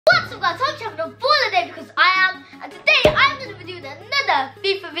What's up guys, I'm having a baller day because I am, and today I'm going to be doing another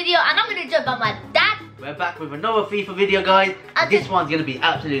FIFA video and I'm going to do it by my dad. We're back with another FIFA video guys, and this one's going to be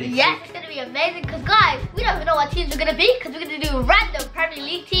absolutely yes, sick. It's going to be amazing because guys, we don't even know what teams we're going to be because we're going to do random Premier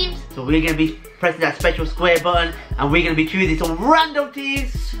League teams. So we're going to be pressing that special square button and we're going to be choosing some random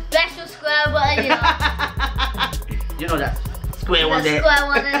teams. Special square button, you know. You know that square one there. Square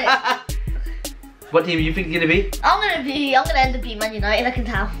one, isn't it? What team do you think you're going to be? I'm going to end up being Man United, I can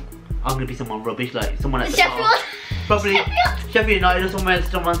tell. I'm going to be someone rubbish, like someone at the Sheffield. top. Probably Sheffield United or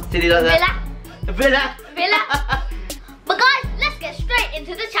someone silly like that. Villa. But guys, let's get straight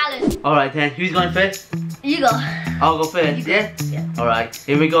into the challenge. Alright then, who's going first? You go. I'll go first, yeah? Alright,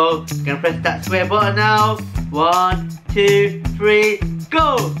 here we go. Gonna press that square button now. 1, 2, 3,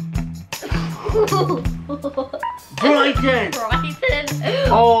 go! Brighton!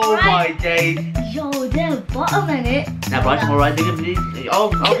 Oh my days. Yo, they're bottom in it. Now Brighton, alright,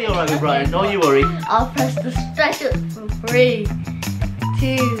 I'll be alright with Brighton, don't you worry. I'll press the special for 3,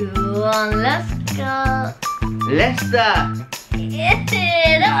 2, 1, let's go. Leicester! Yeah,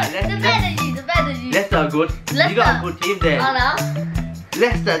 the better you. Leicester are good. Leicester. You got a good team there. I know.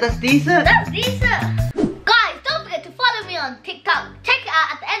 Leicester, that's decent. That's decent. Guys, don't forget to follow me on TikTok. Check it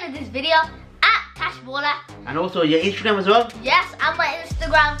out at the end of this video at Tash Baller. And also your Instagram as well? Yes, and my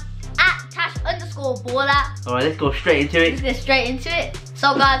Instagram at Tash_Baller. Alright, let's go straight into it. Let's get straight into it.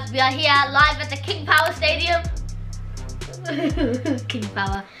 So guys, we are here live at the King Power Stadium. King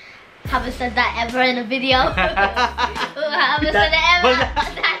Power. Haven't said that ever in a video. Haven't said it ever.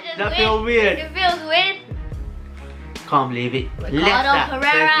 That feels weird. It feels weird. Can't believe it. Ricardo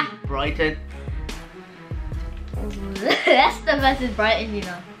Pereira. Versus Brighton. Leicester versus Brighton, you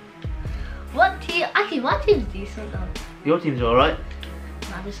know. What team? Actually, my team's decent though. Your team's alright.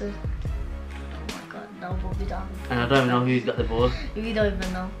 Madison. Oh my god, no, Bobby Darwin. And I don't even know who's got the ball. We don't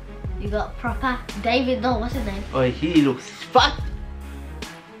even know. You got proper David. No, what's his name? Oh, he looks fat.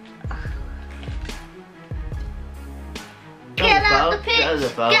 Get out the pitch! That was a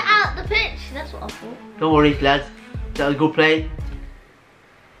foul. Get out the pitch! That's what I thought. Don't worry, lads. That was a good play.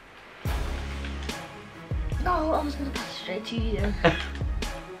 No, I was gonna pass it straight to you then.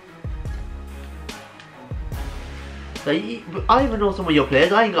 So I even know some of your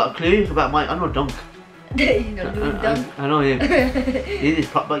players. I ain't got a clue about mine. I know Dunk. You know, Louis Dunk. I know him. He's this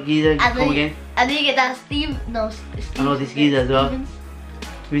prop back geezer. Come again. And then you get that Steve. No, Steve. I know this geezer as well. Stevens.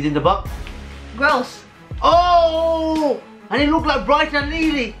 Who's in the box? Gross. Oh! And it looked like Brighton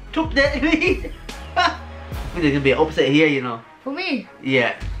nearly took their lead. I think there's gonna be an upset here, you know. For me?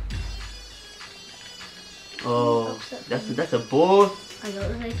 Yeah. Oh, that's a ball. I got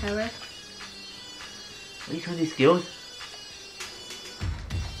the same camera. What are you trying to do, skills?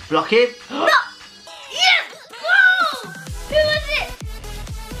 Block him. No! Yes! Whoa! Who was it?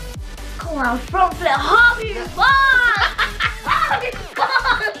 Come on, front flip. Harvey Barnes! Harvey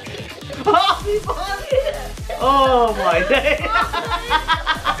Barnes! Harvey Barnes! Oh my day! I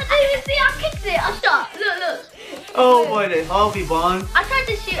didn't even see I kicked it. I shot. Look. Oh my day, Harvey Barnes. I tried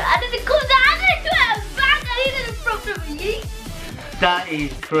to shoot and then it comes down and it went back and he didn't front flip me. That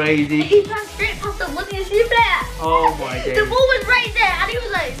is crazy. He ran straight past the one you see player. Oh my day. The ball was right there and he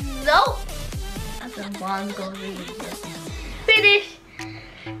was like, no. That's a Barnes goal really. Finish.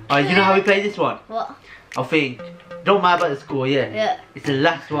 Alright, you know how we play this one? What? I think. Don't matter about the score, yeah? Yeah. It's the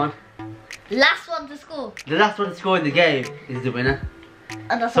last one. Last one to score. The last one to score in the game is the winner.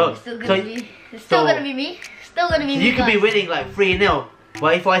 And that's So- still so- gonna be. It's still gonna be me. Still gonna be So me. you could be guys. winning like 3-0.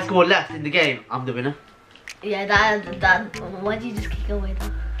 But if I score last in the game, I'm the winner. Yeah, that. Why did you just kick away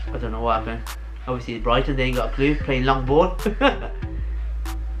though? I don't know what happened. Obviously Brighton, they ain't got a clue. Playing long ball. Is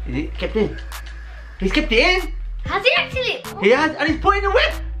it kept in? He's kept it in. Has he actually? He has, and he's putting the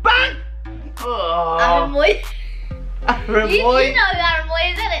whip. Bang! Oh. Aaron Moy. Aaron You Moy. know who Aaron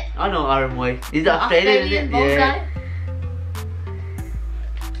Moy is, isn't it? I know Aaron Moy. He's Australian, isn't it? bald Yeah. guy.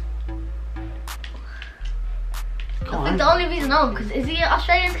 I Come think on. the only reason I know because is he an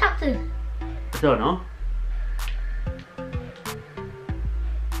Australian captain? I don't know.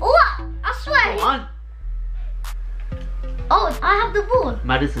 What? I swear. Come on. Oh, I have the ball.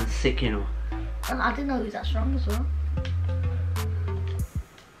 Madison's sick, you know. And I didn't know he was that strong as well.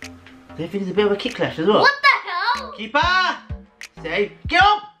 Do you think it's a bit of a kick clash as well? What the hell? Keeper! Save. Get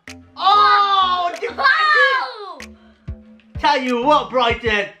up! Oh! Wow! Tell you what,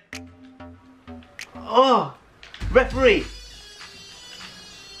 Brighton! Oh! Referee!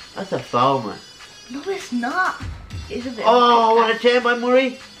 That's a foul, man. No, it's not. It's a bit. Oh, what a chair by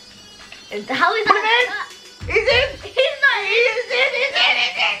Murray! How is Put him that? in! He's in! He's not. He's in!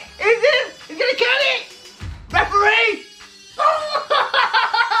 He's in! He's gonna count it! Referee!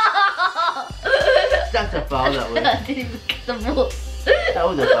 That's a foul, that was. I didn't even kick the ball. That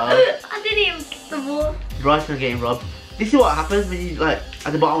was a foul. I didn't even kick the ball. Brighton are getting robbed. This is what happens when you like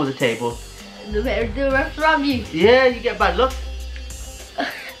at the bottom of the table. The refs rob you. Yeah, you get bad luck.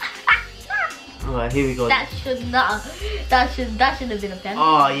 Alright, here we go. That should not. That should have been a pen.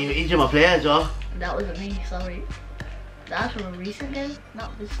 Oh, you injured my player as well. That wasn't me. Sorry. That's from a recent game,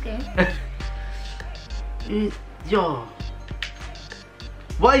 not this game. Yo.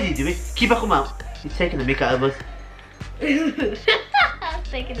 What is he doing? Keeper, come out. He's taking the mick out of us.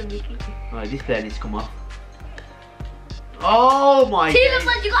 Taking the mickey. Alright, this player needs to come off. Oh my god.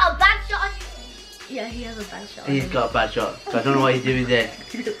 Tielemans, you got a bad shot on you. Yeah, he has a bad shot. He's got a bad shot. I don't know what he's doing there.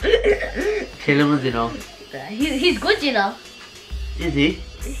 Tielemans, you know. He's good, you know. Is he?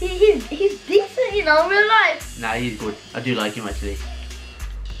 He's decent, you know, in real life. Nah, he's good. I do like him actually.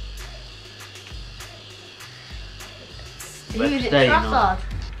 Who is it? Stay, Trossard.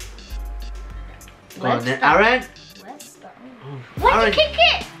 Go on then, Aaron. Why did he kick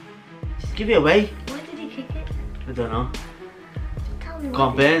it? Just give it away. Why did he kick it? I don't know. Tell me. Come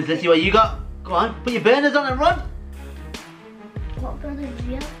on, Burns. Let's see what you got. Go on, put your burners on and run. What burners does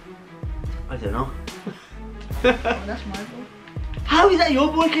he have? I don't know. Oh, that's my ball. How is that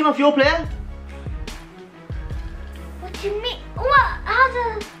your ball? Came off your player? What do you mean? What? How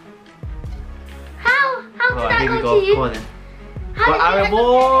did Alright, that here we go to you? Come on then. How But did you Aaron end up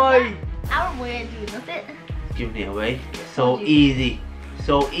boy! doing that? Aaron boy ain't doing nothing. Giving it away. So easy.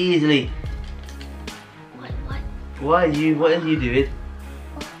 So easily. What? What are you doing?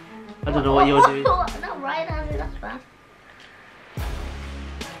 I don't know what you're doing. Not right handed, that's bad.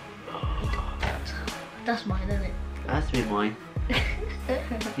 That's mine, isn't it? That's been mine.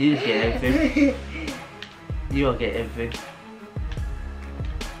 You just get everything. You all get everything.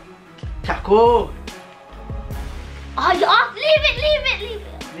 Tackle! Oh, you're off! Leave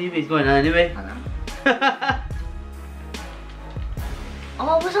it! Leave it, it's going on anyway. I know.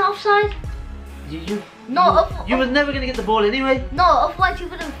 Oh, was it offside? You was never gonna get the ball anyway. No, otherwise you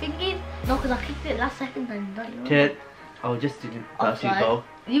would have thinking. No, because I kicked it last second and don't you know? Ted, I was just didn't pass you goal.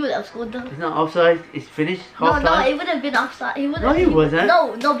 You would have scored though. It's not offside, it's finished. No, Half no, time. it would have been offside. No, it wasn't.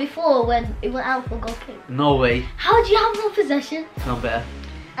 No, before when it went out for goal kick. No way. How do you have more possession? It's not better.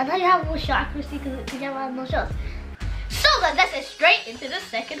 And now you have more shot accuracy because you have no shots. So then let's get straight into the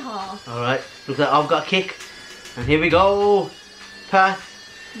second half. Alright, looks like I've got a kick. And here we go. Pass.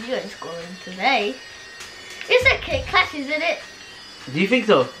 You ain't scoring today. It's a kick clash, isn't it? Do you think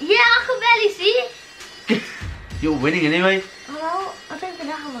so? Yeah, I can barely see it. You're winning anyway. Hello? I don't even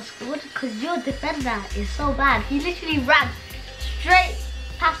know how I scored because your defender is so bad. He literally ran straight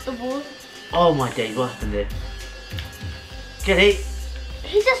past the ball. Oh my days, what happened there? Get it.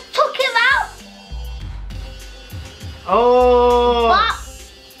 He just took him out. Oh! But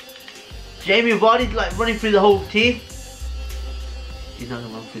Jamie Vardy's like running through the whole team. He's not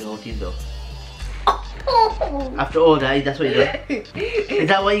gonna run through the whole team though. After all that, that's what you got. Is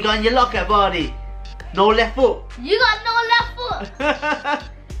that what you got in your locker, Vardy? No left foot? You got no left foot.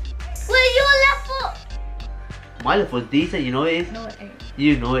 Where's your left foot? My left foot's decent, you know it is. No, it ain't.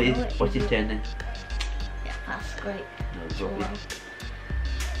 You know it No, is. it Watch your isn't. turn then. Yeah, that's great. No, it's Oh, rubbish.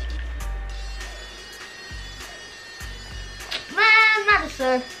 Man,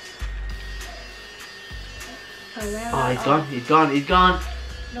 Madison. Oh, he's gone, he's gone, he's gone.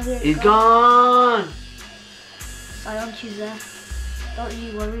 No, he ain't He's gone. I don't choose there. Don't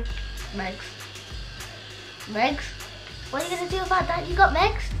you worry. Megs. Megs? What are you going to do about that? You got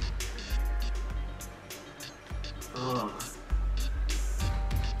Megs? Oh.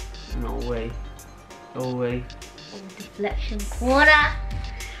 No way. No way. Oh, deflection. Corner.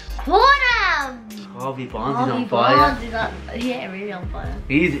 Corner! Harvey Barnes is Harvey on fire. Barnes is on, he ain't really on fire.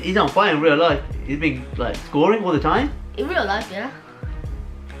 He's on fire in real life. He's been like scoring all the time. In real life, yeah.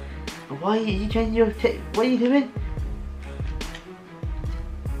 Why are you changing your what are you doing?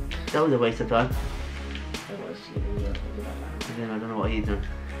 That was a waste of time. It was really And then I don't know what he's done.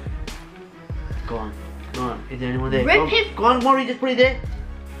 Go on. Go on. Is there anyone there? Rip Go, him. Go on, Maury, just put it there.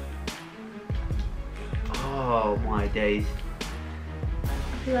 Oh my days.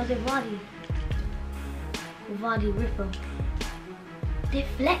 Who was it? Vardy. Vardy, rip him.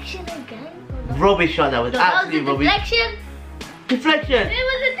 Deflection again? Oh, no. Rubbish shot, that was No, that was absolutely a rubbish. deflection. Deflection! It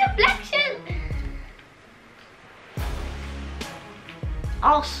was a deflection.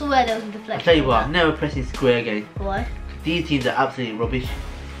 I'll swear there was a deflection. I'll tell you on what, that. I'm never pressing square again. Why? These teams are absolutely rubbish.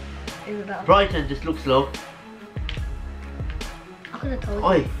 Isn't that? Brighton just looks slow. I could have told you.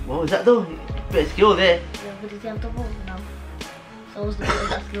 Oi, what was that though? Bit of skill there. Yeah, but did he have the ball? No. So was the boy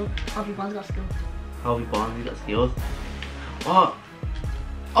got skill. Harvey Barnes got skill. Harvey Barnes, he's got skills. Oh!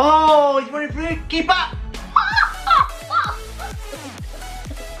 Oh, he's running through. Keep up!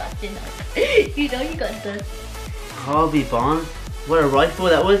 You know you got the... Harvey Barnes. What a rifle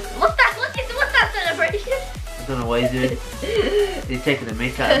that was. What's that celebration? I don't know what he's doing. He's taking the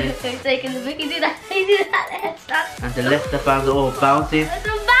mick out of me. He's taking the mick. He did that headstand. And the Leicester fans are all bouncing. That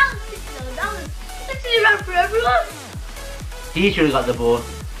was actually ran for everyone. He should have got the ball.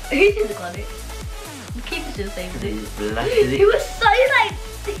 He should have got it. The keeper should have saved it. He blasted it. He was so like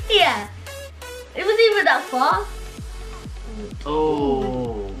here. It wasn't even that far.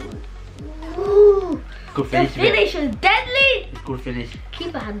 Oh. Ooh. Good finish. The finish was deadly. It's good finish.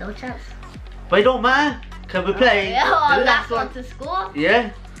 Keeper had no chance. But it don't matter. Can we play? Oh, the last last one to score.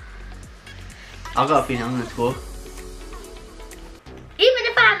 Yeah. I got a feeling I'm gonna score. Even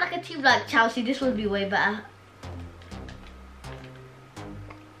if I had like a team like Chelsea, this would be way better.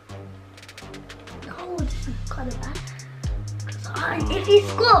 No, this is kind of bad. If you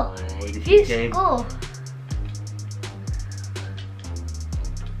score, if you score.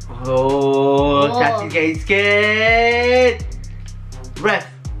 Oh, Tassy's getting scared. Ref,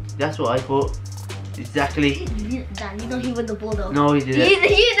 that's what I thought. Exactly. Nah, you know he won the ball though. No, he didn't. You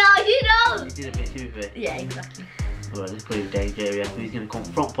know. He did a bit too fair. Yeah, exactly. Alright, let's put him in danger area. He's going to come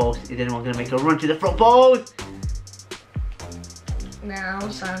front post. Is anyone going to make a run to the front post? Nah,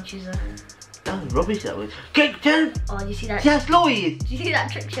 I'm sorry, I'm choosing. That was rubbish, that was. Kick 10! Oh, you see that? See how slow he is? Did you see that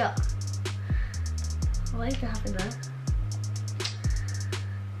trick shot? What is that happening there?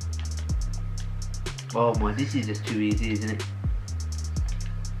 Oh my, this is just too easy, isn't it?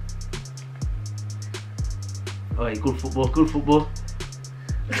 Alright, good football, good football.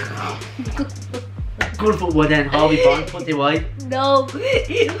 Good football then, Harvey Barnes, put it wide. No.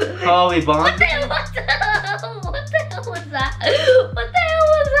 Harvey Barnes. What the hell was that? What the hell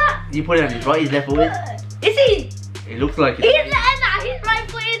was that? You put it on his right, his left foot. Is he? It looks like it. He's letting that, he's right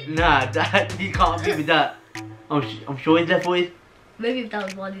footed. Nah, that, he can't be with that. I'm sure he's left footed. Maybe if that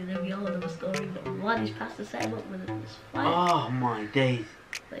was Vardy, then we whole other story. But Vardy's passed to set him up with it. It's fine. Oh my days.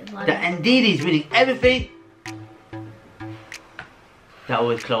 Like, That indeed he's winning everything. That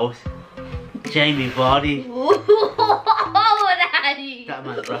was close. Jamie Vardy. Oh, Daddy. That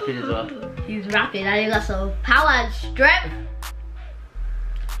man's rapping as well. He's rapping and he got some power and strength.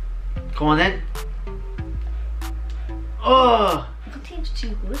 Come on then. Oh! My team's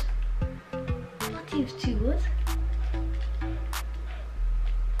too good. My team's too good.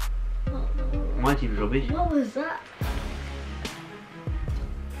 My team's rubbish. What was that?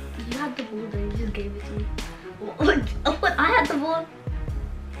 You had the ball then you just gave it to me. What? I had the ball.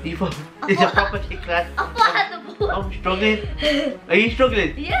 It's a proper kick, lad. I thought I had the ball. I'm struggling. Are you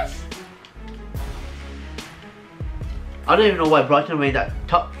struggling? Yes. I don't even know why Brighton made that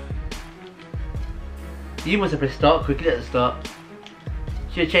top. You must have pressed start quickly at the start.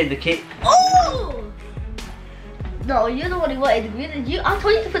 Should have changed the kick. Oh! No, you're the one who wanted it. I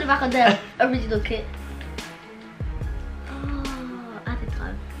told you to put it back on the original kit. Oh, added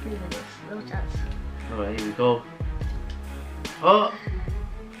time. 3 minutes. No chance. Alright, here we go. Oh!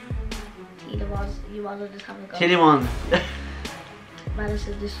 You might as well just have a go. Chilly ones.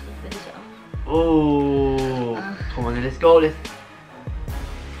 Madison just finish it off. Oh! Come on then, let's go.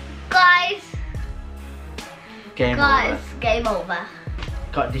 Guys! Game over. Game over.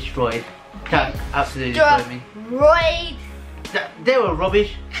 Got destroyed. Tash absolutely destroyed me. Right. They were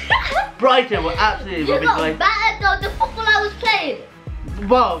rubbish. Brighton were absolutely You rubbish, got guys. better though, the football I was playing.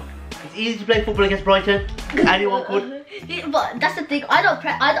 Wow, it's easy to play football against Brighton. Anyone could. But that's the thing. I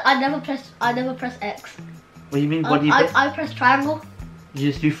never press X. What do you mean? What do you press? I press triangle. You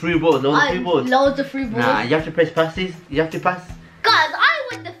just do through balls, loads of through balls. Loads of free balls. Nah, you have to press passes. You have to pass. Guys, I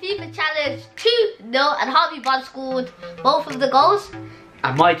won the FIFA challenge 2-0 and Harvey Barnes scored both of the goals.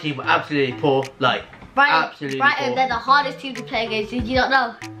 And my team were absolutely poor, like absolutely Brighton, poor. they're the hardest team to play against. Did you not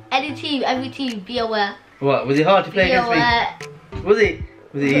know? Any team, every team, be aware. What, was it hard to play Be against aware. me? Was it?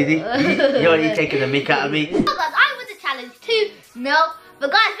 Was it easy? You're already taking the mick out of me. So guys, I won the challenge 2-0.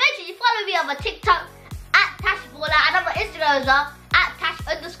 But guys, make sure you follow me on my TikTok at Tash Baller and on my Instagram as well at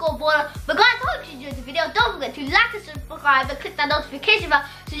Tash_Baller. But guys, I hope you enjoyed the video. Don't forget to like and subscribe and click that notification bell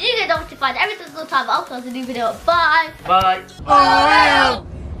so you get notified every single time I upload a new video. Bye. Bye. Oh,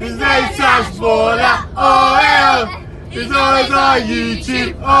 his name's Tash Baller. Oh, he's always on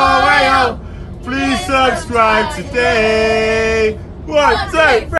YouTube. Oh, please subscribe today. 1, 2, 3.